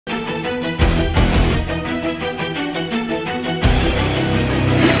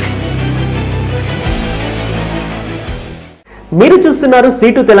మీరు చూస్తున్నారు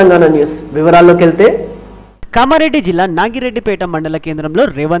seat Telangana news. వివరాల్లోకి వెళ్తే కామారెడ్డి జిల్లా నాగిరెడ్డిపేట మండల కేంద్రంలో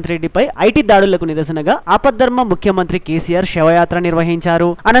రేవంత్ రెడ్డిపై ఐటీ దాడులకు నిరసనగా ఆపద్ధర్మ ముఖ్యమంత్రి కేసీఆర్ శవయాత్ర నిర్వహించారు.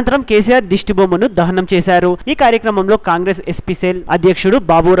 అనంతరం కేసీఆర్ దిష్టిబొమ్మను దహనం చేశారు. ఈ కార్యక్రమంలో కాంగ్రెస్ ఎస్పీ సెల్ అధ్యక్షుడు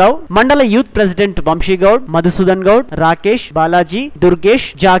బాబురావు, మండల యూత్ ప్రెసిడెంట్ వంశీగౌడ్, మధుసూదన్ గౌడ్, రాకేష్, బాలాజీ, దుర్గేష్,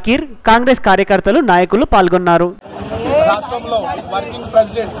 జాకీర్, కాంగ్రెస్ కార్యకర్తలు, నాయకులు పాల్గొన్నారు. రాష్ట్రంలో వర్కింగ్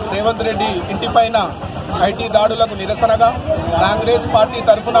ప్రెసిడెంట్ రేవంత్ రెడ్డి ఇంటిపైన ఐటీ దాడులకు నిరసనగా కాంగ్రెస్ పార్టీ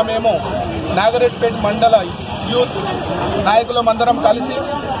తరఫున మేము నాగిరెడ్డిపేట మండల యూత్ నాయకులమందరం కలిసి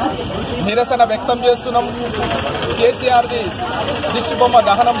నిరసన వ్యక్తం చేస్తున్నాం. కేసీఆర్ది దిష్టిబొమ్మ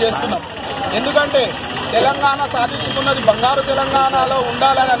దహనం చేస్తున్నాం. ఎందుకంటే తెలంగాణ సాధించుకున్నది బంగారు తెలంగాణలో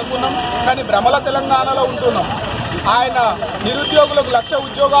ఉండాలని అనుకున్నాం, కానీ భ్రమల తెలంగాణలో ఉంటున్నాం. ఆయన నిరుద్యోగులకు 1,00,000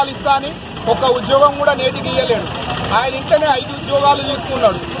 ఉద్యోగాలు ఇస్తా అని ఒక్క ఉద్యోగం కూడా నేటికి ఇయ్యలేడు. ఆయన ఇంటనే 5 ఉద్యోగాలు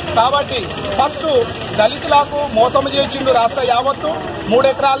తీసుకున్నాడు. కాబట్టి ఫస్ట్ దళితులకు మోసం చేసిండు. రాష్ట్ర యావత్తు 3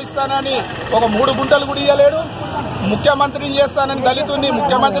 ఎకరాలు ఇస్తానని ఒక 3 గుంటలు కూడా ఇయ్యలేడు. ముఖ్యమంత్రిని చేస్తానని దళితుడిని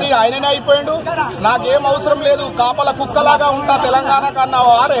ముఖ్యమంత్రి ఆయననే అయిపోయాడు. నాకేం అవసరం లేదు, కాపల కుక్కలాగా ఉంటా తెలంగాణ కన్నా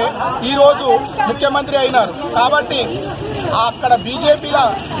వారే ఈ రోజు ముఖ్యమంత్రి అయినారు. కాబట్టి అక్కడ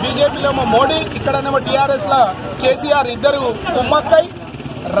బీజేపీలో మోడీ, ఇక్కడనేమో టీఆర్ఎస్ లా కేసీఆర్ ఇద్దరు కుమ్మక్కై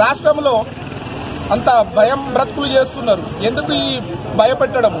రాష్ట్రంలో అంత భయం బ్రతుకులు చేస్తున్నారు. ఎందుకు ఈ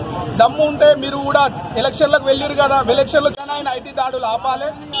భయపెట్టడము? దమ్ము ఉంటే మీరు కూడా ఎలక్షన్లకు వెళ్ళిరు కదా, ఎలక్షన్లు ఆయన ఐటీ దాడులు ఆపాలి.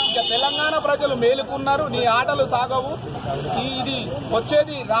 ఇక తెలంగాణ ప్రజలు మేలుకున్నారు. నీ ఆటలు సాగవు. ఇది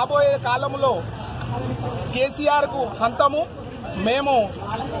వచ్చేది రాబోయే కాలంలో కేసీఆర్ కు హంతము. మేము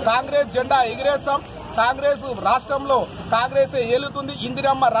కాంగ్రెస్ జెండా ఎగిరేస్తాం. కాంగ్రెస్ రాష్ట్రంలో కాంగ్రెసే ఏలుతుంది.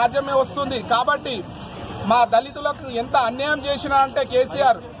 ఇందిరమ్మ రాజ్యమే వస్తుంది. కాబట్టి మా దళితులకు ఎంత అన్యాయం చేసినా అంటే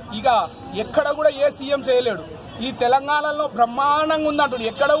కేసీఆర్ ఇక ఎక్కడ కూడా ఏ సీఎం చేయలేడు. ఈ తెలంగాణలో బ్రహ్మాండంగా ఉందంటు.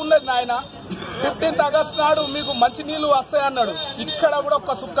 ఎక్కడ ఉన్నది నాయన? 15th ఆగస్టు నాడు మీకు మంచి నీళ్లు వస్తాయన్నాడు. ఇక్కడ కూడా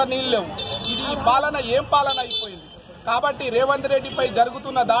ఒక్క సుక్క నీళ్లు లేవు. ఇది పాలన ఏం పాలన అయిపోయింది. కాబట్టి రేవంత్ రెడ్డిపై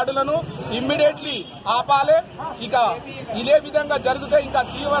జరుగుతున్న దాడులను ఇమ్మీడియట్లీ ఆపాలే. ఇక ఇదే విధంగా జరిగితే ఇంకా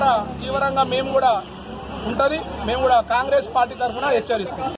తీవ్రంగా మేము కూడా ఉంటది. మేము కూడా కాంగ్రెస్ పార్టీ తరఫున హెచ్చరిస్తాం.